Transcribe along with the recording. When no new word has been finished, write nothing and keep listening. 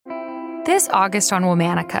This August on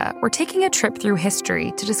Womanica, we're taking a trip through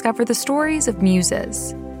history to discover the stories of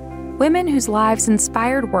Muses, women whose lives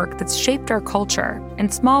inspired work that's shaped our culture in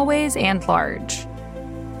small ways and large.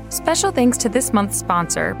 Special thanks to this month's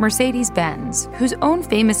sponsor, Mercedes-Benz, whose own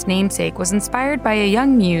famous namesake was inspired by a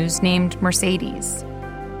young muse named Mercedes.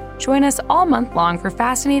 Join us all month long for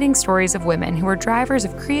fascinating stories of women who are drivers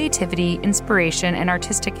of creativity, inspiration, and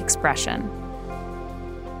artistic expression.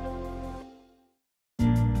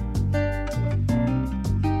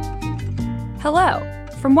 Hello.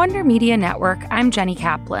 From Wonder Media Network, I'm Jenny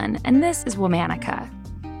Kaplan, and this is Womanica.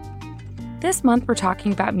 This month, we're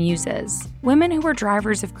talking about muses, women who were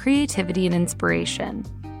drivers of creativity and inspiration.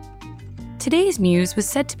 Today's muse was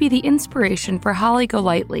said to be the inspiration for Holly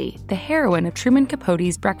Golightly, the heroine of Truman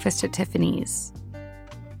Capote's Breakfast at Tiffany's.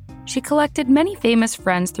 She collected many famous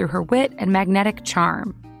friends through her wit and magnetic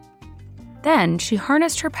charm. Then, she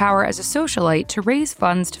harnessed her power as a socialite to raise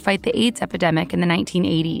funds to fight the AIDS epidemic in the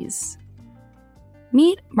 1980s.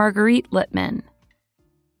 Meet Marguerite Littman.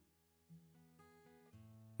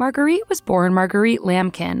 Marguerite was born Marguerite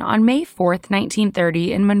Lambkin on May 4,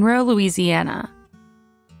 1930, in Monroe, Louisiana.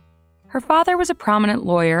 Her father was a prominent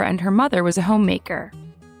lawyer and her mother was a homemaker.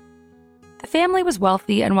 The family was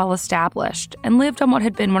wealthy and well-established and lived on what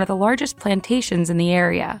had been one of the largest plantations in the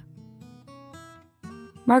area.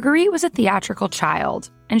 Marguerite was a theatrical child,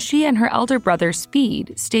 and she and her elder brother,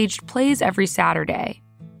 Speed, staged plays every Saturday,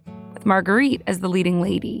 with Marguerite as the leading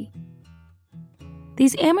lady.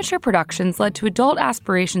 These amateur productions led to adult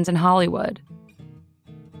aspirations in Hollywood.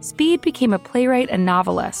 Speed became a playwright and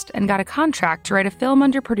novelist and got a contract to write a film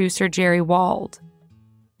under producer Jerry Wald.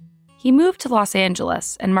 He moved to Los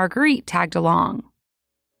Angeles, and Marguerite tagged along.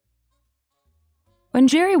 When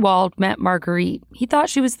Jerry Wald met Marguerite, he thought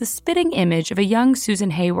she was the spitting image of a young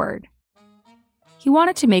Susan Hayward. He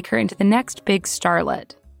wanted to make her into the next big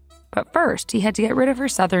starlet. But first, he had to get rid of her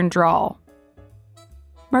southern drawl.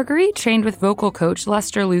 Marguerite trained with vocal coach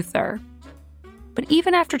Lester Luther. But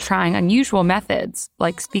even after trying unusual methods,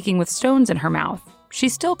 like speaking with stones in her mouth, she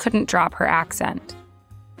still couldn't drop her accent.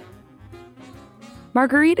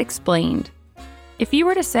 Marguerite explained, "If you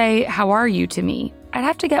were to say, 'How are you?' to me, I'd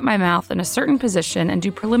have to get my mouth in a certain position and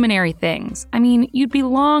do preliminary things. I mean, you'd be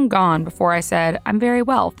long gone before I said, 'I'm very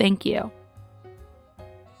well, thank you.'"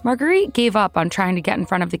 Marguerite gave up on trying to get in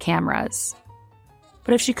front of the cameras.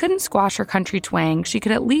 But if she couldn't squash her country twang, she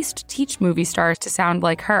could at least teach movie stars to sound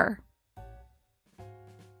like her.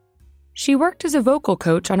 She worked as a vocal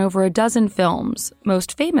coach on over a dozen films,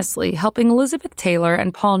 most famously helping Elizabeth Taylor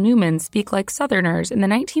and Paul Newman speak like Southerners in the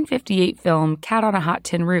 1958 film Cat on a Hot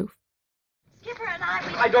Tin Roof. Skipper and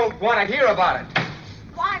I don't want to hear about it.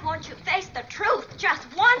 Why won't you face the truth just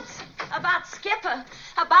once? About Skipper,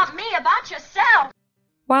 about me, about yourself.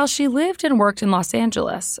 While she lived and worked in Los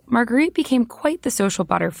Angeles, Marguerite became quite the social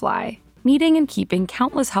butterfly, meeting and keeping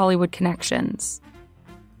countless Hollywood connections.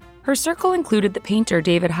 Her circle included the painter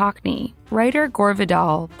David Hockney, writer Gore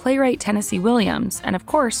Vidal, playwright Tennessee Williams, and of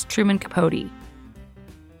course, Truman Capote.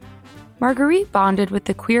 Marguerite bonded with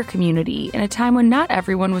the queer community in a time when not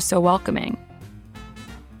everyone was so welcoming.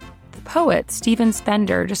 The poet Stephen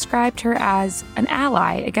Spender described her as an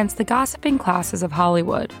ally against the gossiping classes of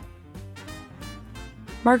Hollywood.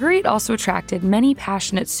 Marguerite also attracted many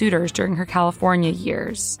passionate suitors during her California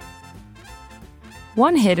years.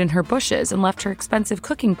 One hid in her bushes and left her expensive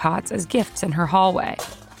cooking pots as gifts in her hallway.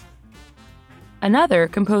 Another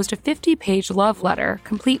composed a 50-page love letter,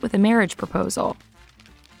 complete with a marriage proposal.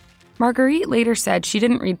 Marguerite later said she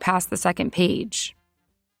didn't read past the second page.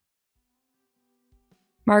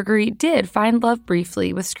 Marguerite did find love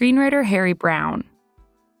briefly with screenwriter Harry Brown.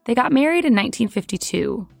 They got married in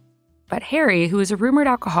 1952. But Harry, who was a rumored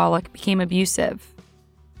alcoholic, became abusive.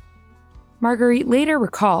 Marguerite later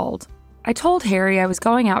recalled, "I told Harry I was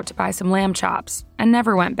going out to buy some lamb chops and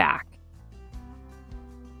never went back."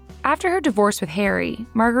 After her divorce with Harry,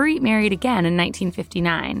 Marguerite married again in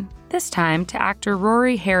 1959, this time to actor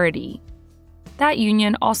Rory Harrody. That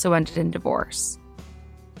union also ended in divorce.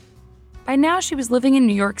 By now, she was living in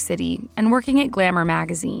New York City and working at Glamour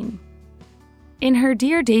magazine. In her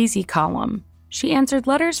Dear Daisy column, she answered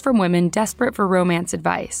letters from women desperate for romance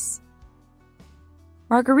advice.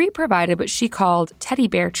 Marguerite provided what she called teddy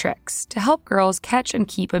bear tricks to help girls catch and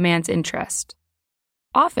keep a man's interest,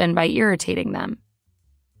 often by irritating them.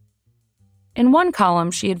 In one column,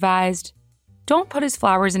 she advised, "Don't put his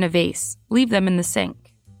flowers in a vase, leave them in the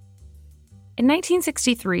sink." In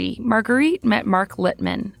 1963, Marguerite met Mark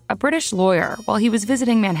Littman, a British lawyer, while he was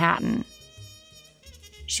visiting Manhattan.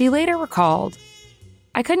 She later recalled,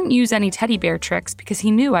 "I couldn't use any teddy bear tricks because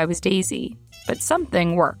he knew I was Daisy, but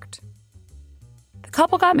something worked." The The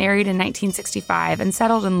couple got married in 1965 and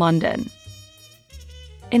settled in London.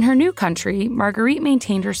 In her new country, Marguerite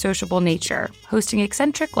maintained her sociable nature, hosting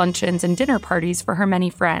eccentric luncheons and dinner parties for her many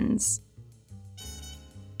friends.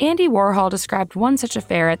 Andy Warhol described one such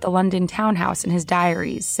affair at the London townhouse in his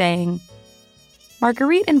diaries, saying,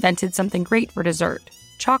 "Marguerite invented something great for dessert,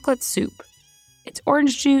 chocolate soup. It's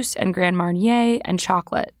orange juice and Grand Marnier and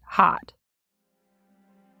chocolate, hot."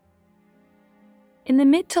 In the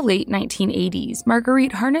mid to late 1980s,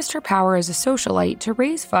 Marguerite harnessed her power as a socialite to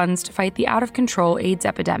raise funds to fight the out-of-control AIDS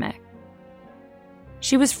epidemic.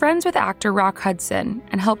 She was friends with actor Rock Hudson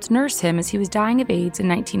and helped nurse him as he was dying of AIDS in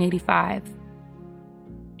 1985.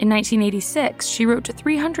 In 1986, she wrote to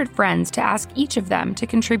 300 friends to ask each of them to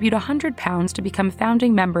contribute £100 to become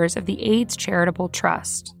founding members of the AIDS Charitable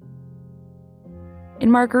Trust.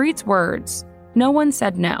 In Marguerite's words, no one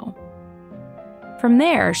said no. From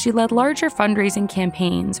there, she led larger fundraising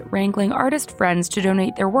campaigns, wrangling artist friends to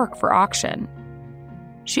donate their work for auction.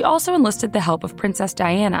 She also enlisted the help of Princess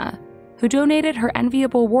Diana, who donated her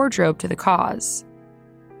enviable wardrobe to the cause.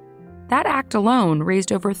 That act alone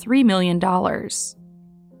raised over $3 million.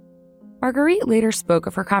 Marguerite later spoke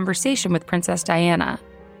of her conversation with Princess Diana.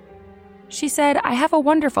 She said, "I have a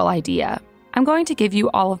wonderful idea. I'm going to give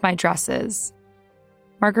you all of my dresses."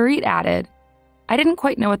 Marguerite added, "I didn't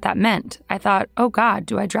quite know what that meant. I thought, oh God,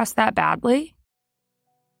 do I dress that badly?"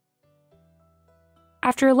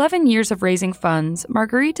 After 11 years of raising funds,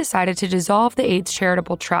 Marguerite decided to dissolve the AIDS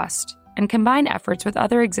Charitable Trust and combine efforts with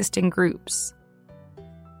other existing groups.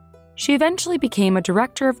 She eventually became a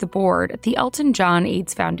director of the board at the Elton John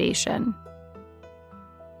AIDS Foundation.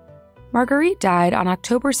 Marguerite died on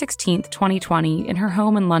October 16, 2020, in her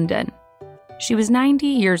home in London. She was 90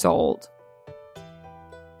 years old.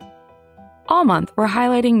 All month, we're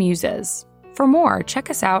highlighting Muses. For more, check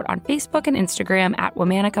us out on Facebook and Instagram at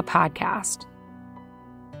Womanica Podcast.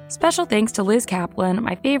 Special thanks to Liz Kaplan,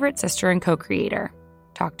 my favorite sister and co-creator.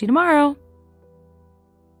 Talk to you tomorrow.